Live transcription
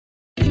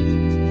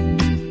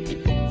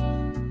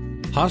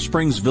Hot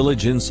Springs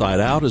Village Inside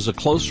Out is a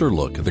closer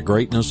look at the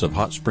greatness of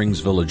Hot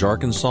Springs Village,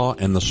 Arkansas,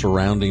 and the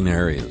surrounding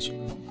areas.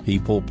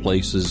 People,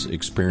 places,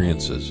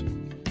 experiences.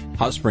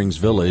 Hot Springs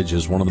Village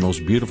is one of the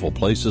most beautiful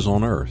places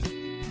on earth.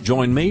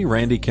 Join me,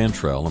 Randy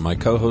Cantrell, and my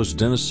co-host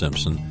Dennis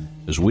Simpson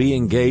as we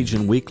engage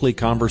in weekly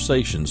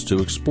conversations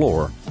to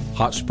explore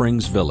Hot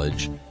Springs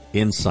Village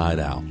Inside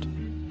Out.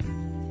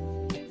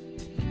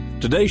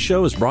 Today's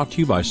show is brought to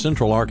you by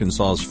Central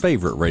Arkansas's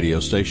favorite radio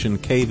station,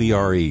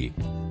 KVRE.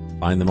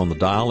 Find them on the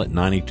dial at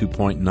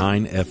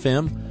 92.9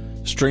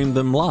 FM. Stream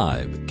them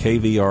live at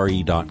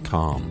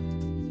kvre.com.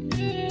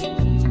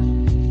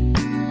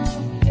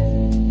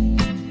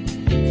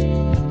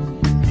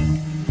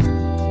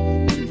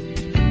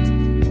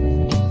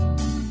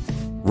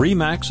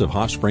 RE/MAX of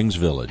Hot Springs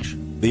Village.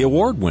 The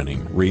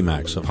award-winning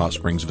RE/MAX of Hot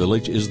Springs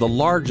Village is the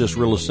largest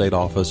real estate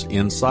office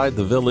inside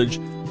the village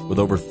with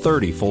over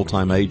 30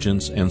 full-time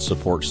agents and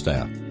support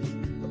staff.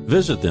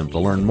 Visit them to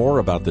learn more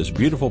about this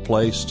beautiful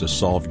place to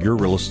solve your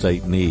real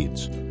estate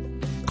needs.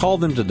 Call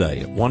them today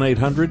at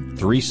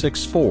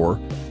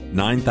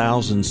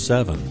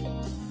 1-800-364-9007.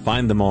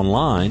 Find them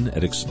online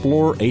at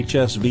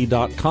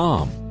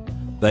explorehsv.com.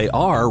 They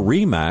are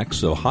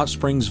RE/MAX of Hot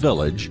Springs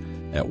Village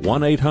at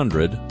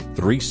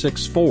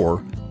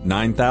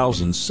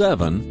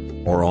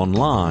 1-800-364-9007 or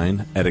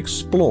online at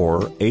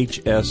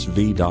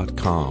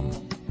explorehsv.com.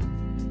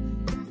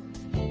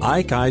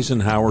 Ike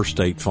Eisenhower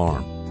State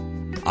Farm.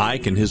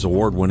 Ike and his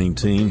award-winning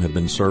team have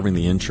been serving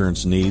the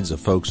insurance needs of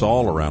folks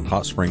all around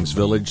Hot Springs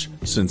Village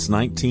since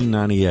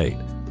 1998.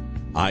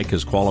 Ike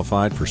has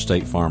qualified for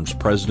State Farm's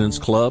President's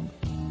Club,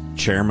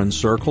 Chairman's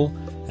Circle,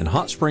 and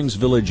Hot Springs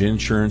Village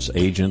Insurance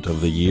Agent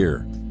of the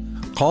Year.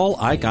 Call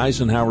Ike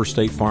Eisenhower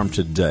State Farm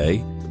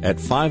today at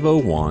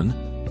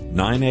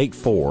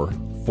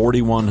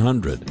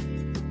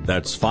 501-984-4100.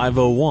 That's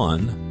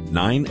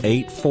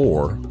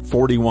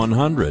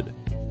 501-984-4100.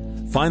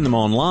 Find them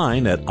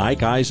online at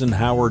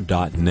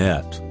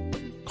ikeeisenhower.net.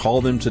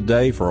 Call them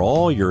today for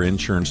all your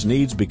insurance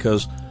needs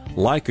because,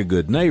 like a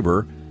good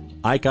neighbor,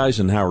 Ike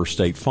Eisenhower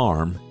State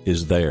Farm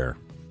is there.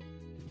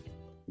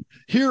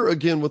 Here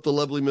again with the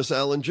lovely Miss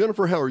Allen.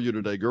 Jennifer, how are you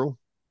today, girl?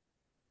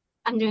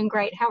 I'm doing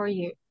great. How are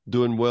you?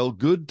 Doing well.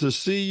 Good to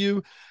see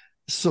you.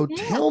 So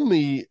tell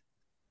me,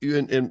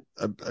 and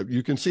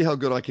you can see how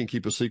good I can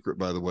keep a secret,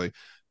 by the way.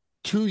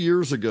 2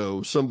 years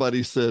ago,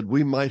 somebody said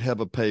we might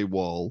have a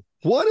paywall.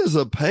 What is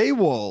a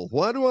paywall?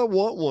 Why do I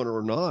want one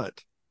or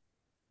not?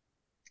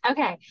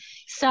 Okay.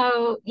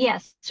 So,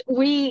 yes,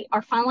 we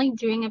are finally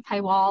doing a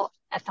paywall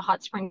at the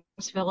Hot Springs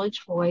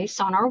Village Voice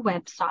on our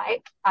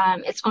website.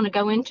 It's going to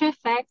go into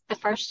effect the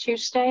first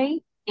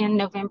Tuesday in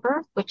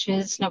November, which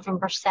is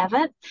November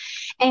 7th.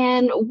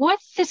 And what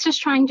this is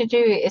trying to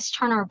do is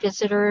turn our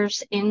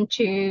visitors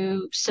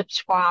into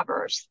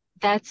subscribers.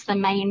 That's the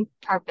main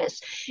purpose.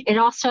 It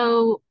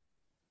also,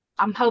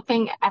 I'm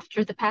hoping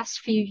after the past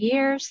few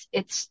years,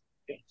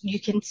 you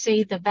can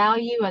see the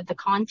value of the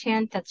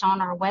content that's on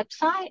our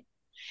website,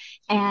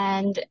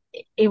 and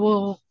it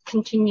will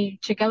continue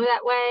to go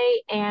that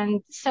way.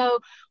 And so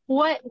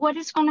what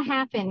is going to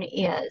happen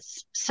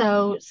is,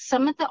 so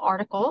some of the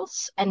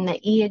articles and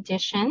the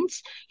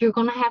e-editions, you're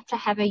going to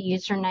have a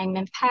username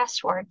and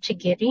password to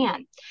get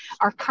in.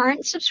 Our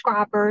current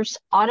subscribers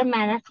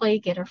automatically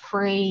get a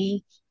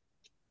free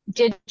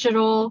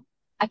digital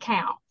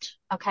account.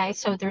 Okay,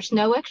 so there's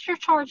no extra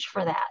charge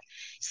for that.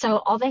 So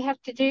all they have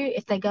to do,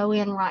 if they go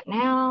in right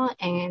now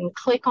and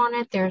click on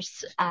it,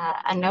 there's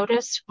a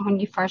notice when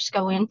you first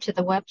go into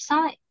the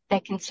website. They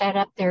can set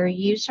up their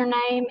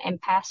username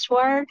and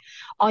password.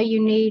 All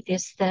you need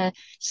is the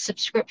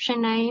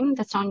subscription name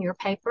that's on your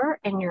paper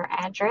and your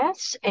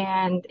address,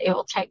 and it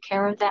will take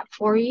care of that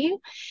for you.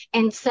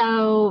 And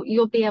so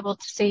you'll be able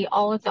to see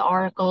all of the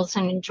articles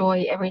and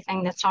enjoy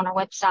everything that's on our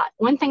website.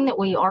 One thing that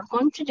we are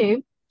going to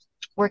do,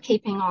 we're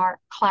keeping our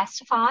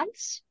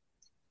classifieds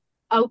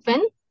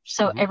open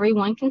so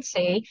everyone can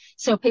see,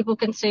 so people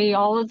can see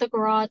all of the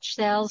garage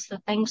sales, the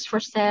things for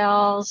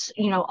sales,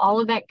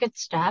 all of that good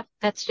stuff.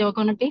 That's still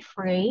going to be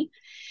free.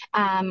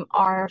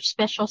 Our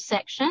special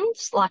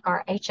sections, like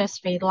our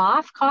HSV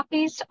Live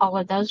copies, all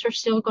of those are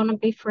still going to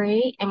be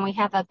free. And we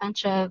have a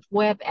bunch of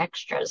web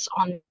extras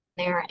on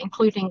there,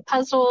 including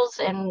puzzles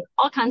and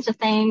all kinds of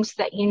things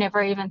that you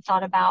never even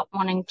thought about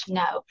wanting to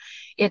know.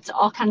 It's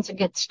all kinds of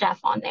good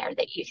stuff on there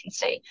that you can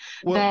see.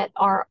 But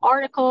our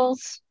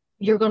articles,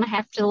 you're going to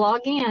have to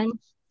log in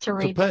to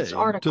read those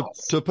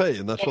articles. To pay,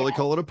 and that's why they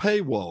call it a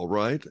paywall,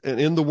 right? And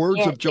in the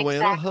words of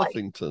Joanna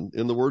Huffington,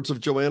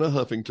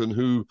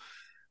 who,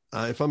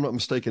 if I'm not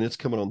mistaken, it's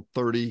coming on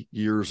 30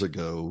 years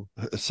ago,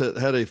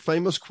 had a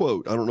famous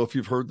quote. I don't know if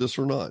you've heard this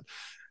or not.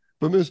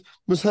 But Ms.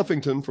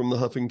 Huffington from the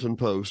Huffington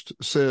Post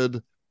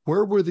said,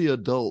 "Where were the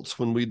adults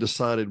when we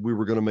decided we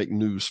were going to make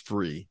news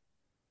free?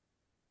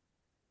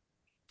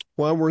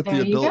 Why weren't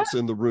the adults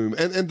in the room?"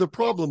 And the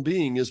problem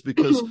being is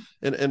because,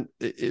 and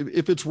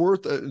if it's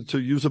worth, to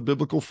use a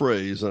biblical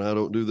phrase, and I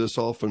don't do this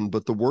often,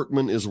 but the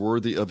workman is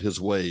worthy of his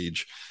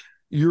wage.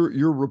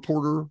 Your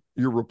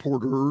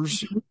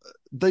reporters,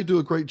 they do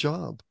a great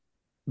job.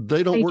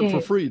 They don't work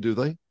for free, do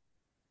they?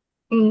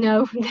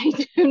 No, they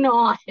do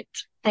not.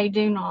 They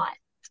do not.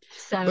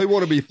 So, They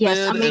want to be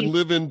yes, fed and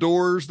live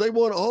indoors. They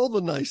want all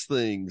the nice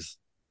things.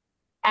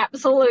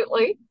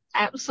 absolutely.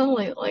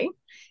 Absolutely.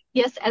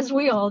 Yes, as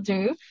we all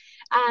do.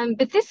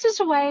 But this is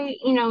a way,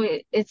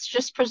 it's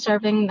just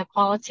preserving the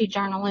quality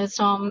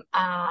journalism,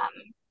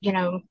 you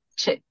know,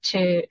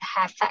 to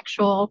have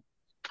factual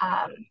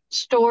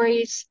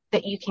stories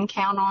that you can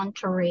count on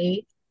to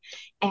read.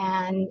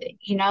 And,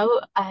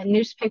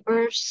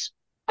 newspapers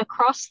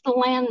across the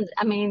land,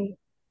 I mean,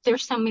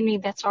 there's so many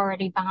that's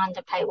already behind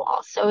the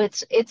paywall. So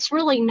it's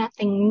really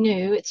nothing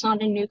new. It's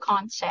not a new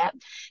concept,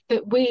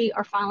 but we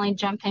are finally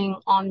jumping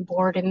on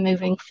board and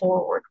moving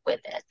forward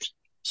with it.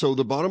 So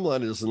the bottom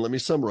line is, and let me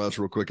summarize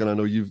real quick, and I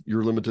know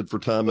you're limited for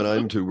time, and I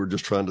am too. We're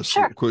just trying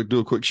to do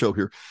a quick show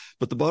here.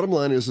 But the bottom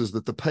line is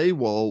that the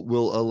paywall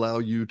will allow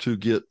you to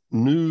get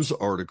news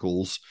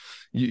articles.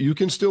 You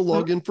can still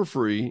log in for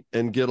free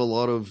and get a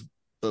lot of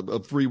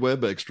free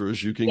web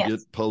extras. You can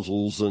get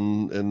puzzles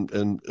and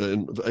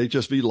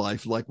HSV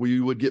Life like we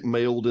would get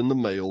mailed in the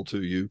mail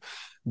to you.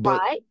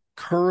 But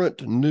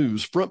current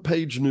news, front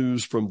page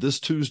news from this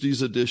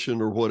Tuesday's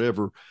edition or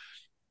whatever,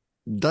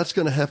 that's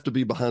going to have to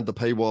be behind the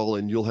paywall,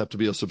 and you'll have to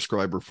be a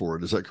subscriber for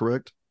it. Is that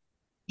correct?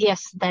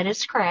 Yes, that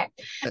is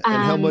correct. And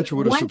how much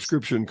would a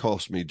subscription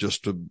cost me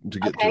just to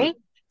get to it?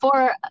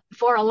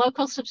 For a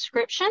local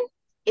subscription,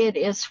 it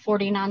is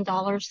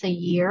 $49 a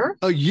year.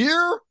 A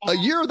year? A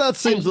year? That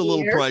seems a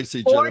little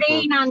pricey, Jennifer.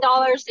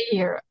 $49 a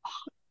year.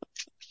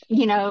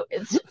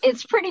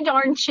 It's pretty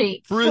darn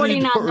cheap.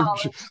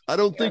 $49. I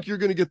don't think you're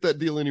going to get that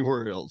deal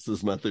anywhere else,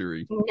 is my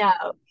theory.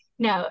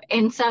 No.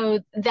 And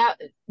so that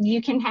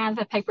you can have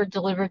a paper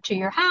delivered to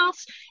your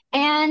house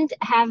and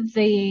have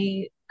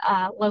the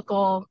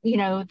local,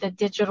 the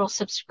digital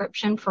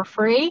subscription for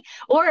free.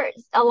 Or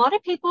a lot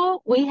of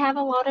people, we have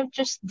a lot of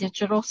just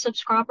digital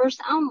subscribers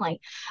only.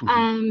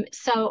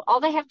 So all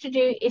they have to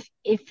do,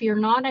 if you're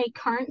not a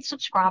current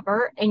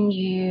subscriber and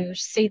you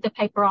see the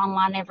paper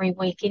online every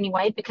week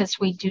anyway, because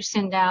we do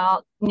send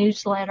out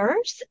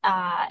newsletters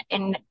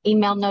and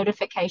email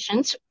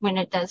notifications when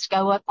it does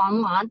go up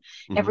online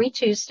every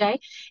Tuesday.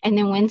 And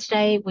then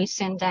Wednesday, we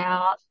send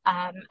out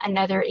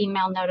another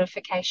email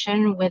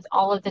notification with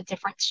all of the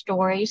different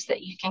stories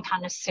that you can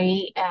kind of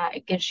see.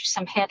 It gives you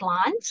some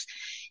headlines.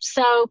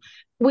 So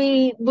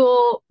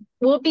we'll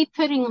be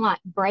putting like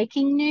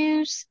breaking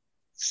news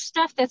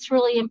stuff that's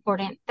really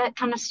important. That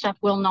kind of stuff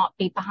will not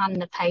be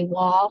behind the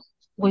paywall.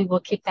 We will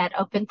keep that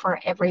open for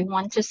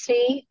everyone to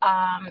see,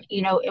 and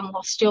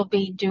we'll still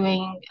be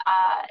doing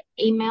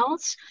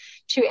emails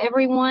to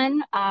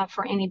everyone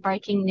for any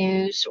breaking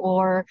news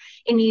or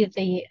any of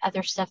the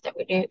other stuff that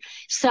we do.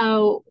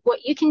 So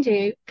what you can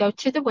do, go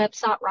to the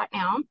website right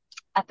now.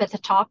 Up at the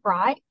top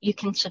right, you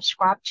can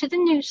subscribe to the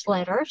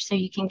newsletter so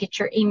you can get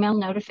your email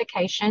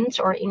notifications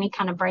or any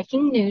kind of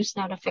breaking news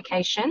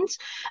notifications.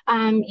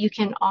 You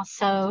can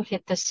also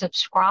hit the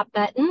subscribe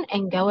button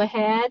and go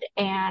ahead.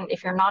 And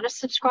if you're not a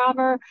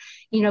subscriber,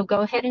 go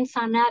ahead and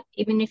sign up,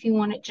 even if you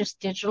want it just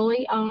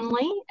digitally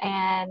only.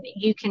 And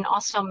you can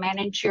also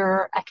manage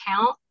your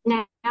account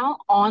now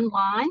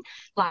online.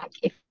 Like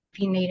if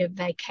you need a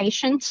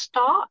vacation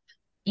stop,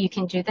 you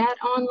can do that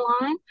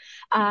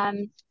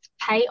online.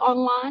 Pay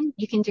online.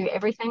 You can do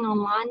everything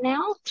online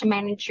now to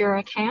manage your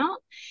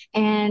account.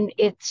 And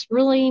it's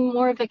really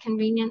more of a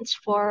convenience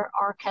for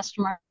our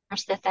customers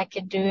that they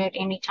could do it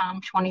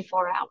anytime,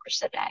 24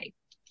 hours a day.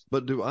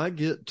 But do I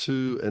get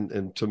to,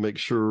 and to make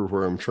sure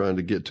where I'm trying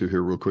to get to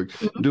here real quick,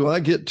 do I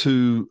get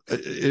to,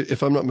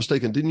 if I'm not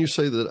mistaken, didn't you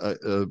say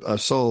that I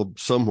saw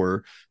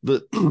somewhere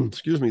that,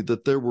 excuse me,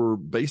 that there were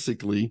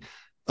basically,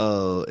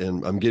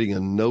 and I'm getting a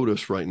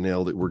notice right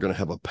now that we're going to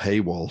have a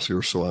paywall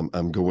here. So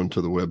I'm going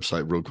to the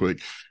website real quick.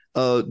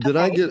 Did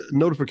I get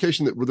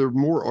notification that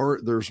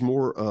there's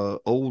more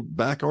old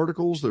back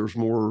articles? There's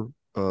more.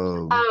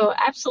 Oh,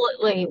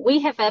 absolutely.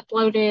 We have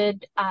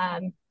uploaded,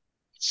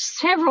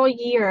 several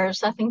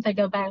years. I think they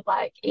go back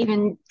like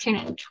even 10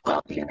 and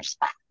 12 years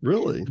back.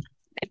 Really?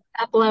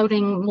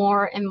 Uploading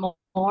more and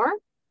more.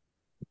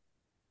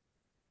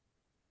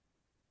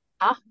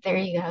 There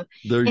you go.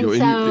 There you go.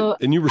 So,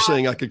 and you were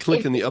saying I could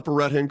click in the upper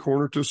right-hand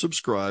corner to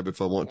subscribe if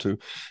I want to,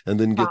 and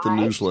then get the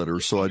newsletter.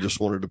 So I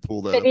just wanted to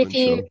pull that up and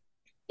show.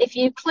 If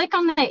you click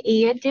on the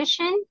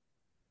e-edition,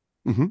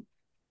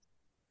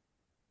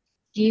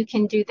 you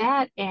can do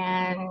that,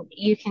 and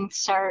you can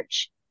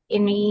search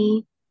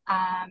any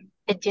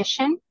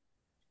edition.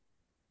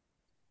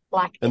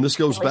 And this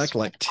goes back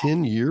like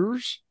 10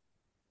 years?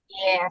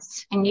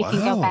 Yes, and you can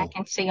go back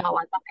and see all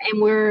of them. And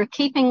we're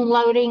keeping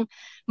loading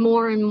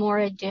more and more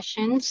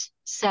editions,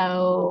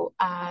 so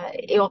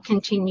it'll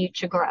continue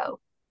to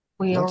grow.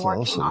 We are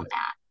working on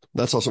that.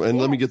 That's awesome. And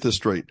let me get this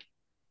straight.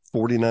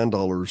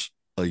 $49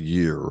 a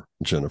year,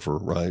 Jennifer,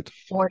 right?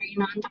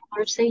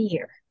 $49 a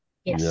year.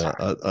 Yes, yeah,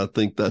 sir. I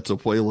think that's a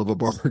whale of a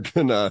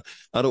bargain. I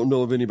don't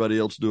know of anybody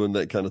else doing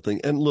that kind of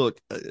thing. And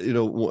look,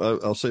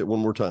 I'll say it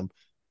one more time.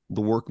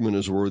 the workman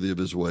is worthy of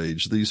his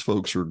wage. These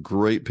folks are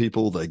great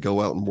people. They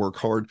go out and work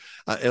hard.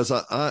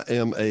 I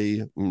am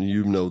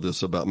you know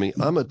this about me,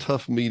 I'm a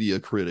tough media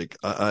critic.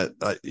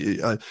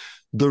 There are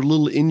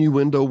little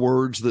innuendo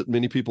words that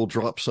many people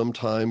drop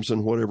sometimes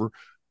and whatever.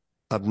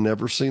 I've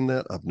never seen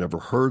that. I've never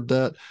heard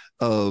that.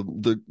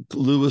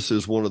 Lewis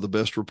is one of the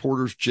best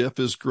reporters. Jeff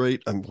is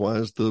great.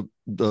 Why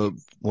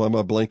am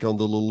I blank on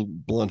the little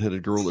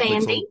blonde-headed girl?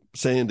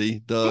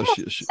 Sandy. Duh.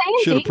 Yes, she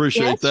Sandy. should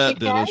appreciate yes, that,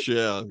 Dennis.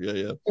 Yeah.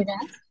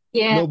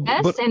 Yes, No,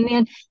 but, and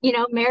then,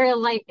 Mary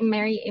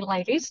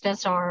Ladies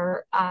does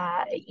our,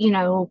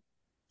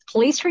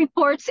 police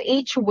reports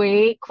each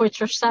week,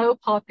 which are so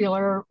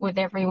popular with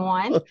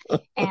everyone.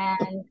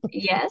 And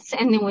yes,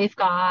 and then we've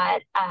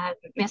got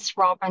Miss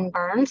Robin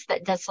Burns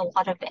that does a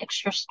lot of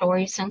extra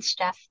stories and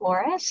stuff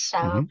for us.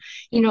 So,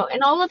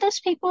 and all of those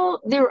people,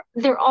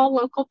 they're all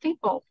local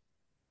people.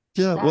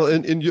 Yeah, well,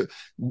 and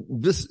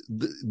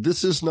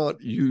this is not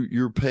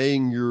you're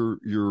paying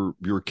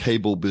your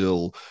cable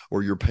bill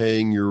or you're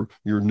paying your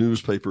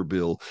newspaper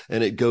bill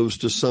and it goes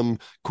to some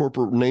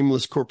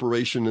nameless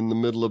corporation in the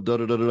middle of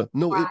da-da-da-da.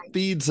 No, right. It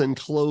feeds and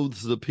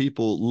clothes the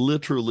people.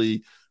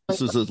 Literally,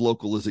 this is as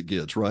local as it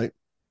gets, right?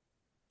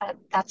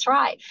 That's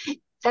right.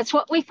 That's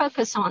what we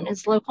focus on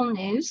is local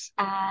news,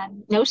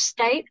 no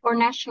state or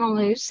national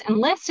news,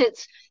 unless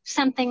it's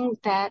something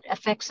that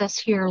affects us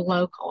here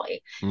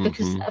locally.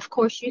 Because, of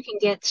course, you can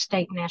get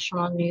state and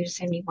national news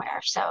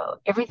anywhere. So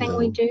everything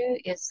we do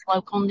is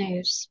local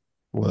news.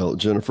 Well,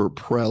 Jennifer,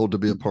 proud to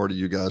be a part of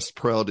you guys.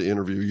 Proud to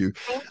interview you.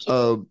 Thank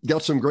you.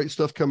 Got some great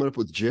stuff coming up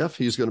with Jeff.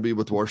 He's going to be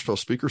with the Ouachita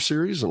Speaker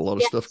Series and a lot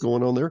of stuff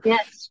going on there.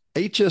 Yes.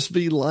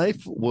 HSV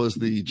Life was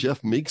the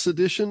Jeff Meeks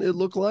edition, it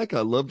looked like.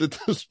 I loved it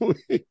this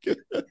week.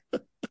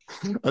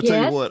 I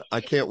tell you what,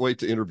 I can't wait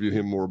to interview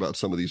him more about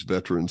some of these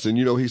veterans. And,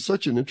 he's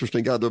such an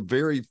interesting guy. The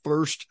very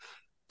first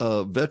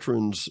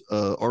veterans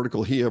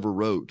article he ever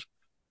wrote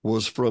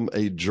was from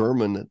a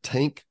German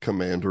tank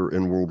commander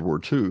in World War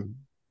II.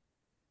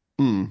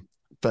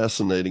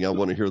 Fascinating. I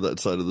want to hear that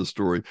side of the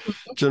story.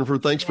 Jennifer,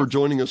 thanks for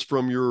joining us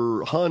from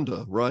your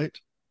Honda, right?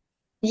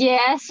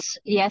 Yes.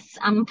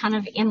 I'm kind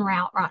of en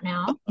route right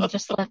now. I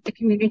just left the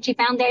Community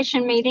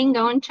Foundation meeting,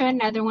 going to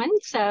another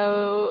one.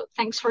 So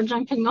thanks for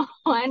jumping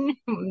on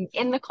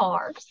in the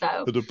car.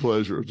 So it's a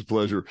pleasure.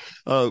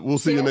 We'll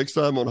see you next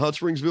time on Hot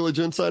Springs Village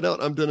Inside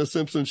Out. I'm Dennis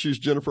Simpson. She's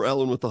Jennifer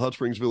Allen with the Hot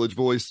Springs Village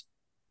Voice.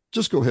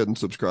 Just go ahead and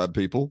subscribe,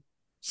 people.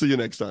 See you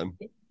next time.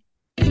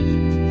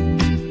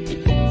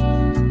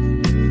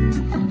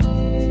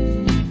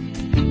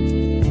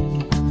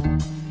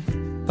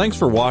 Thanks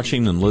for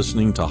watching and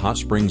listening to Hot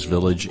Springs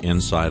Village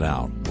Inside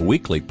Out, a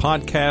weekly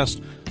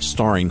podcast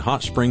starring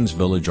Hot Springs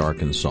Village,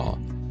 Arkansas.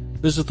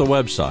 Visit the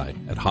website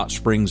at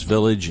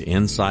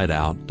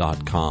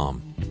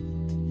hotspringsvillageinsideout.com.